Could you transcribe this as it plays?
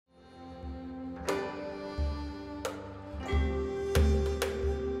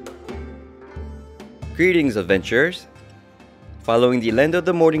Greetings, adventurers! Following the land of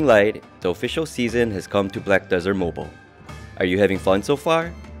the morning light, the official season has come to Black Desert Mobile. Are you having fun so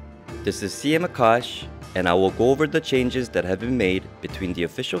far? This is CM Akash, and I will go over the changes that have been made between the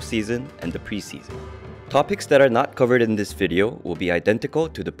official season and the preseason. Topics that are not covered in this video will be identical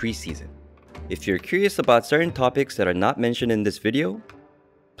to the preseason. If you're curious about certain topics that are not mentioned in this video,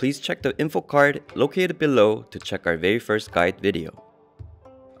 please check the info card located below to check our very first guide video.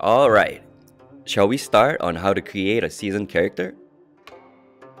 Alright, shall we start on how to create a season character?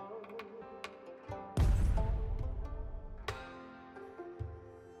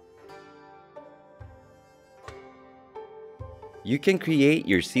 You can create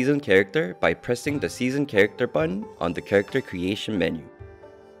your season character by pressing the season character button on the character creation menu.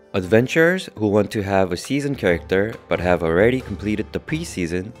 Adventurers who want to have a season character but have already completed the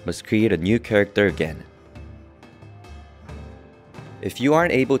preseason must create a new character again. If you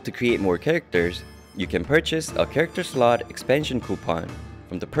aren't able to create more characters, you can purchase a character slot expansion coupon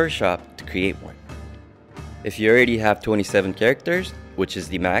from the Per Shop to create one. If you already have 27 characters, which is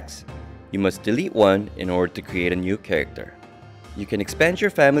the max, you must delete one in order to create a new character. You can expand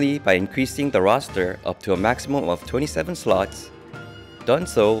your family by increasing the roster up to a maximum of 27 slots, done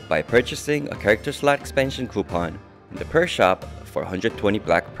so by purchasing a character slot expansion coupon in the Per Shop for 120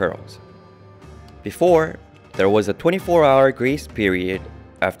 black pearls. Before, there was a 24-hour grace period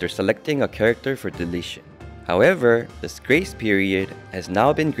after selecting a character for deletion. However, this grace period has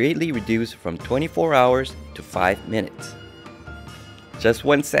now been greatly reduced from 24 hours to 5 minutes. Just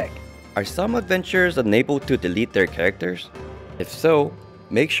one sec, are some adventurers unable to delete their characters? If so,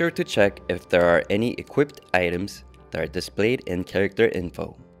 make sure to check if there are any equipped items that are displayed in character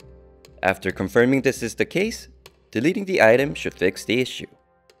info. After confirming this is the case, deleting the item should fix the issue.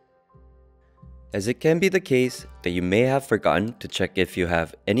 As it can be the case that you may have forgotten to check if you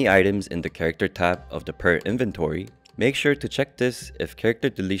have any items in the character tab of the Per inventory, make sure to check this if character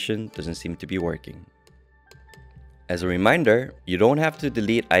deletion doesn't seem to be working. As a reminder, you don't have to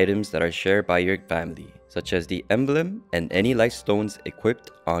delete items that are shared by your family, such as the emblem and any life stones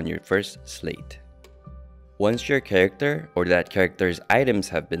equipped on your first slate. Once your character or that character's items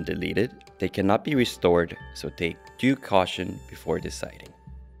have been deleted, they cannot be restored, so take due caution before deciding.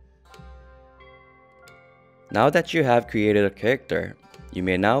 Now that you have created a character, you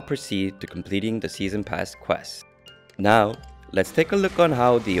may now proceed to completing the Season Pass quest. Now, let's take a look on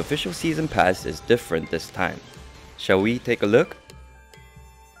how the official Season Pass is different this time. Shall we take a look?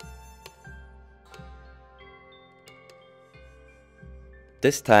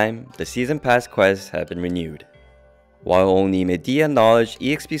 This time, the Season Pass quests have been renewed. While only Medea Knowledge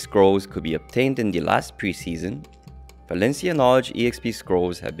EXP scrolls could be obtained in the last preseason, Valencia Knowledge EXP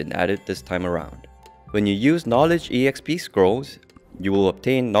scrolls have been added this time around. When you use Knowledge EXP scrolls, you will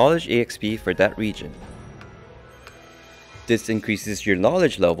obtain Knowledge EXP for that region. This increases your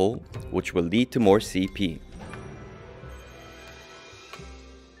knowledge level, which will lead to more CP.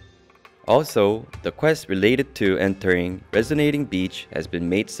 Also, the quest related to entering Resonating Beach has been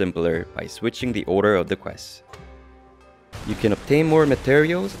made simpler by switching the order of the quests. You can obtain more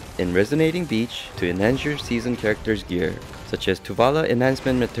materials in Resonating Beach to enhance your season character's gear, such as Tuvala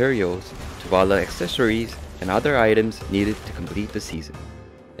enhancement materials, Tuvala accessories, and other items needed to complete the season.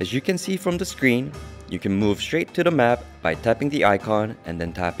 As you can see from the screen, you can move straight to the map by tapping the icon and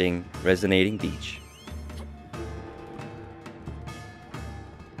then tapping Resonating Beach.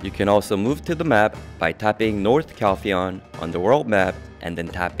 You can also move to the map by tapping North Calpheon on the world map and then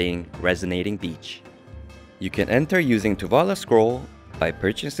tapping Resonating Beach. You can enter using Tuvala Scroll by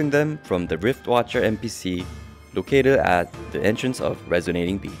purchasing them from the Rift Watcher NPC located at the entrance of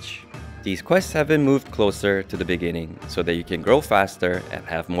Resonating Beach. These quests have been moved closer to the beginning so that you can grow faster and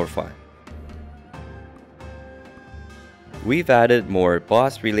have more fun. We've added more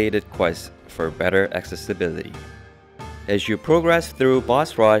boss-related quests for better accessibility. As you progress through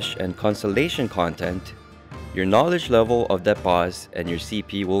boss rush and constellation content, your knowledge level of that boss and your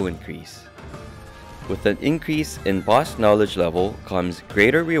CP will increase. With an increase in boss knowledge level comes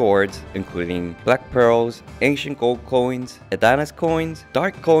greater rewards including Black Pearls, Ancient Gold Coins, Adanas Coins,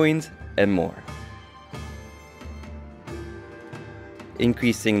 Dark Coins, and more.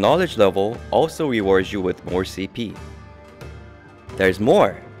 Increasing knowledge level also rewards you with more CP. There's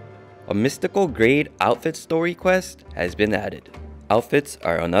more! A Mystical Grade Outfit Story quest has been added. Outfits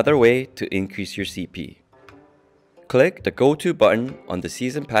are another way to increase your CP. Click the Go To button on the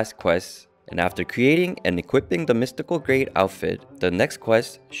Season Pass quest, and after creating and equipping the Mystical Grade outfit, the next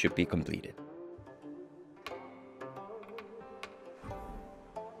quest should be completed.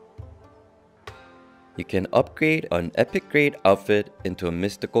 You can upgrade an epic grade outfit into a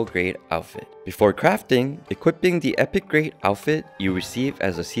mystical grade outfit. Before crafting, equipping the epic grade outfit you receive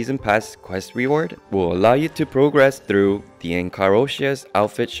as a season pass quest reward will allow you to progress through the Encarocia's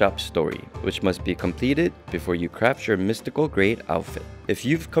outfit shop story, which must be completed before you craft your mystical grade outfit. If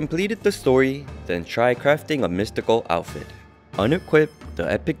you've completed the story, then try crafting a mystical outfit. Unequip the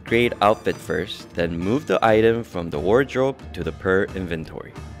epic grade outfit first, then move the item from the wardrobe to the per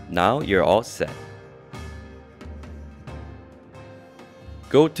inventory. Now you're all set.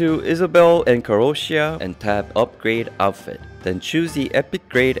 Go to Isabelle Encarocia and tap Upgrade Outfit. Then choose the Epic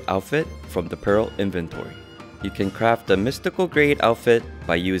Grade Outfit from the Pearl inventory. You can craft the Mystical Grade Outfit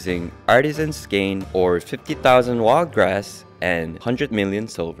by using Artisan Skein or 50,000 wild grass and 100 million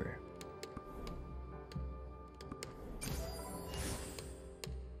silver.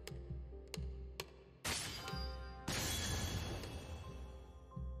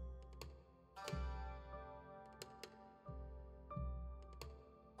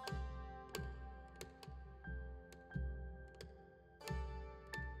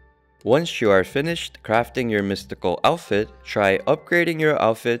 Once you are finished crafting your mystical outfit, try upgrading your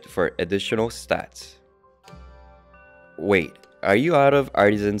outfit for additional stats. Wait, are you out of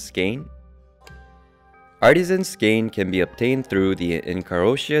Artisan Skein? Artisan Skein can be obtained through the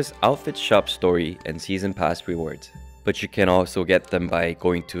Encarocia's outfit shop story and season pass rewards. But you can also get them by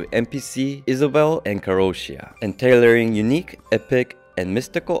going to NPC Isabelle Encarocia and tailoring unique, epic, and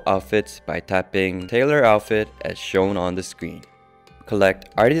mystical outfits by tapping Tailor Outfit as shown on the screen. Collect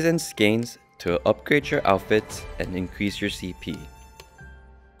Artisan Skeins to upgrade your outfits and increase your CP.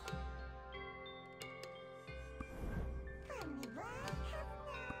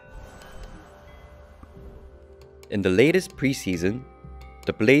 In the latest preseason,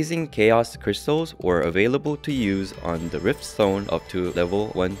 the Blazing Chaos Crystals were available to use on the Rift Stone up to level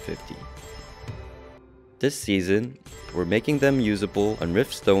 150. This season, we're making them usable on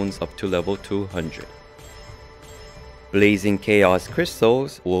Rift Stones up to level 200. Blazing Chaos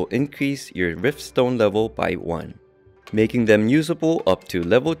Crystals will increase your Rift Stone level by 1. Making them usable up to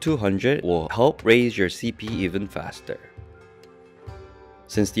level 200 will help raise your CP even faster.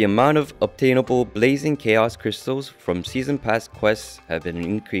 Since the amount of obtainable Blazing Chaos Crystals from Season Pass quests have been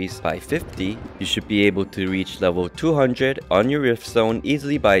increased by 50, you should be able to reach level 200 on your Rift Stone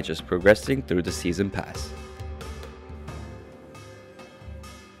easily by just progressing through the Season Pass.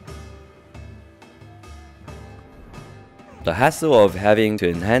 The hassle of having to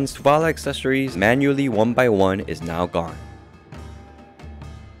enhance Tuvala accessories manually one by one is now gone.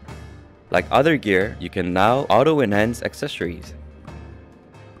 Like other gear, you can now auto-enhance accessories.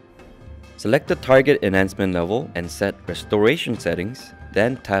 Select the target enhancement level and set restoration settings,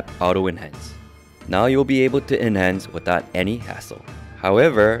 then tap Auto Enhance. Now you'll be able to enhance without any hassle.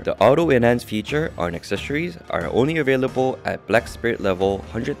 However, the Auto Enhance feature on accessories are only available at Black Spirit level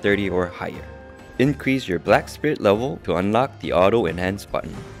 130 or higher. Increase your Black Spirit level to unlock the Auto Enhance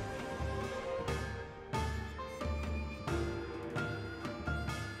button.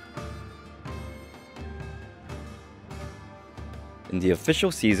 In the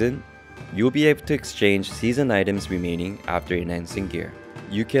official season, you'll be able to exchange season items remaining after enhancing gear.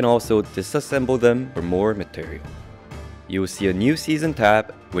 You can also disassemble them for more material. You will see a new season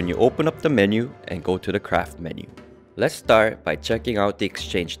tab when you open up the menu and go to the craft menu. Let's start by checking out the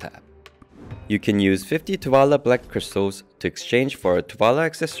exchange tab. You can use 50 Tuvala Black Crystals to exchange for a Tuvala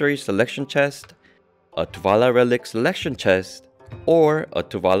Accessory Selection Chest, a Tuvala Relic Selection Chest, or a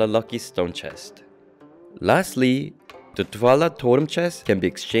Tuvala Lucky Stone Chest. Lastly, the Tuvala Totem Chest can be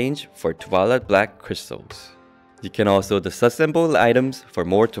exchanged for Tuvala Black Crystals. You can also disassemble items for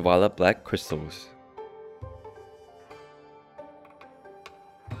more Tuvala Black Crystals.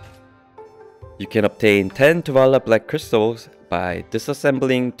 You can obtain 10 Tuvala Black Crystals by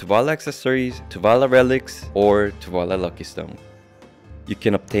disassembling Tuvala Accessories, Tuvala Relics, or Tuvala Lucky Stone. You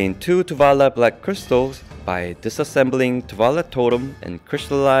can obtain 2 Tuvala Black Crystals by disassembling Tuvala Totem and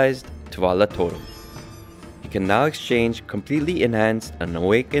crystallized Tuvala Totem. You can now exchange completely enhanced and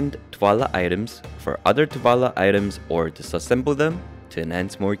awakened Tuvala items for other Tuvala items or disassemble them to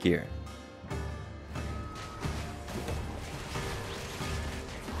enhance more gear.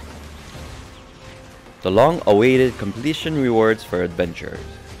 The long-awaited completion rewards for adventurers.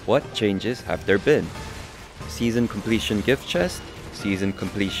 What changes have there been? Season completion gift chest, season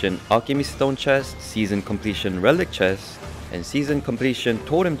completion alchemy stone chest, season completion relic chest, and season completion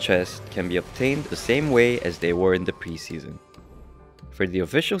totem chest can be obtained the same way as they were in the preseason. For the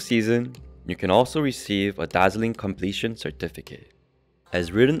official season, you can also receive a dazzling completion certificate.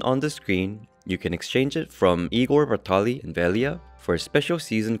 As written on the screen, you can exchange it from Igor Bartali and Velia for a special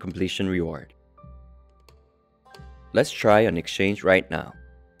season completion reward. Let's try an exchange right now.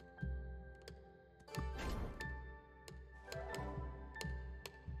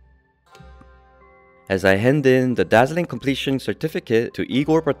 As I hand in the Dazzling Completion Certificate to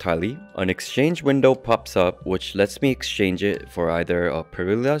Igor Bartali, an exchange window pops up which lets me exchange it for either a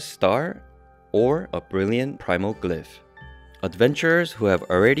Perilous Star or a Brilliant Primal Glyph. Adventurers who have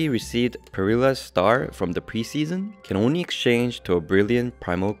already received Perilous Star from the preseason can only exchange to a Brilliant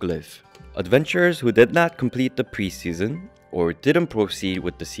Primal Glyph. Adventurers who did not complete the preseason or didn't proceed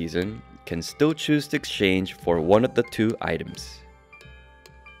with the season can still choose to exchange for one of the two items.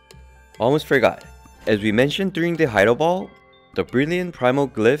 Almost forgot. As we mentioned during the Hydo Ball, the Brilliant Primal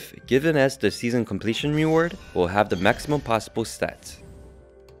Glyph given as the season completion reward will have the maximum possible stats.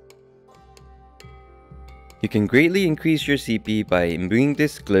 You can greatly increase your CP by imbuing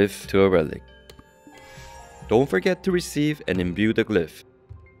this glyph to a relic. Don't forget to receive and imbue the glyph.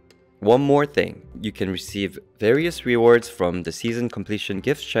 One more thing, you can receive various rewards from the season completion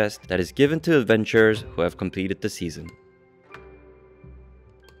gift chest that is given to adventurers who have completed the season.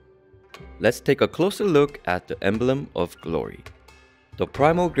 Let's take a closer look at the Emblem of Glory. The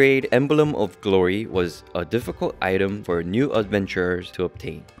Primal Grade Emblem of Glory was a difficult item for new adventurers to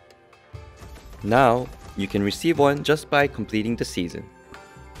obtain. Now, you can receive one just by completing the season.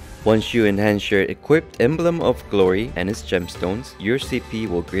 Once you enhance your equipped Emblem of Glory and its gemstones, your CP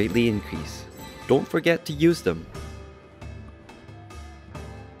will greatly increase. Don't forget to use them.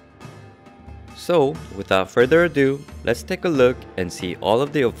 So, without further ado, let's take a look and see all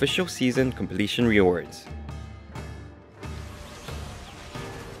of the official season completion rewards.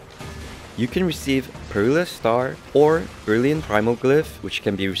 You can receive Perilous Star or Brilliant Primal Glyph, which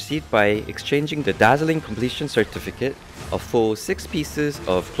can be received by exchanging the Dazzling Completion Certificate, a full 6 pieces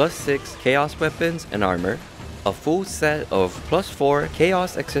of +6 Chaos weapons and armor, a full set of +4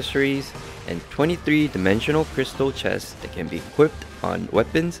 Chaos accessories, and 23 dimensional crystal chests that can be equipped on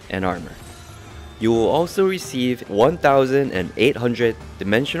weapons and armor. You will also receive 1,800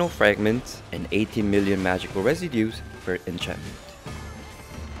 dimensional fragments and 18 million magical residues per enchantment.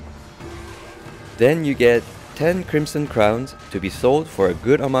 Then you get 10 Crimson Crowns to be sold for a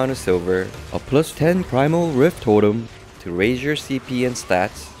good amount of silver, a +10 Primal Rift Totem to raise your CP and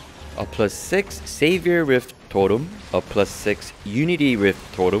stats, a +6 Savior Rift Totem, a +6 Unity Rift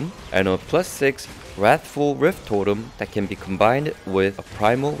Totem, and a +6 Wrathful Rift Totem that can be combined with a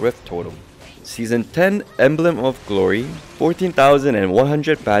Primal Rift Totem. Season 10 Emblem of Glory,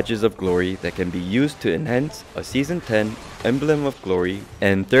 14,100 badges of glory that can be used to enhance a Season 10 Emblem of Glory,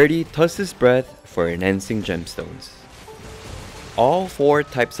 and 30 Tus's Breath for enhancing gemstones. All 4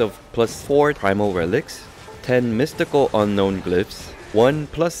 types of +4 primal relics, 10 mystical unknown glyphs, 1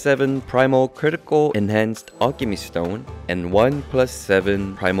 +7 primal critical enhanced alchemy stone, and 1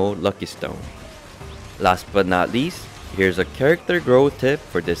 +7 primal lucky stone. Last but not least, here's a character growth tip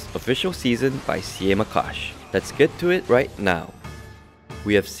for this official season by CM Akash. Let's get to it right now.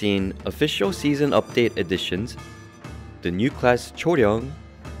 We have seen official season update additions, the new class Choryong,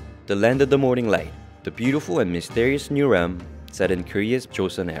 the Land of the Morning Light, the beautiful and mysterious new realm set in Korea's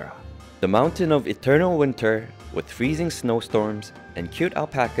Joseon era, the Mountain of Eternal Winter with freezing snowstorms and cute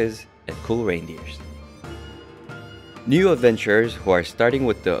alpacas and cool reindeers. New adventurers who are starting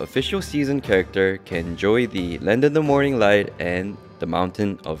with the official season character can enjoy the Land of the Morning Light and the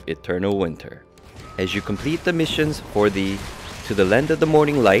Mountain of Eternal Winter. As you complete the missions for the To the Land of the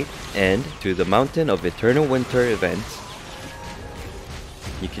Morning Light and To the Mountain of Eternal Winter events,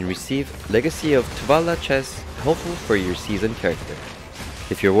 you can receive Legacy of Tuvala chests helpful for your season character.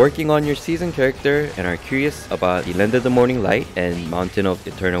 If you're working on your season character and are curious about the Land of the Morning Light and Mountain of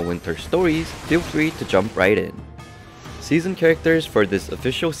Eternal Winter stories, feel free to jump right in. Season characters for this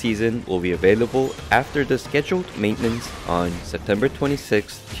official season will be available after the scheduled maintenance on September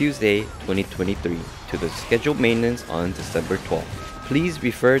 26, Tuesday 2023 to the scheduled maintenance on December 12th. Please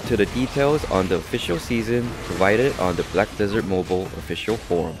refer to the details on the official season provided on the Black Desert Mobile official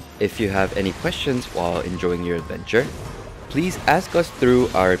forum. If you have any questions while enjoying your adventure, please ask us through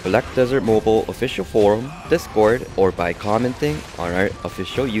our Black Desert Mobile official forum, Discord, or by commenting on our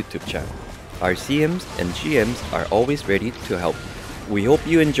official YouTube channel. Our CMs and GMs are always ready to help. We hope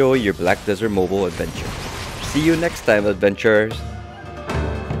you enjoy your Black Desert Mobile adventure. See you next time, adventurers!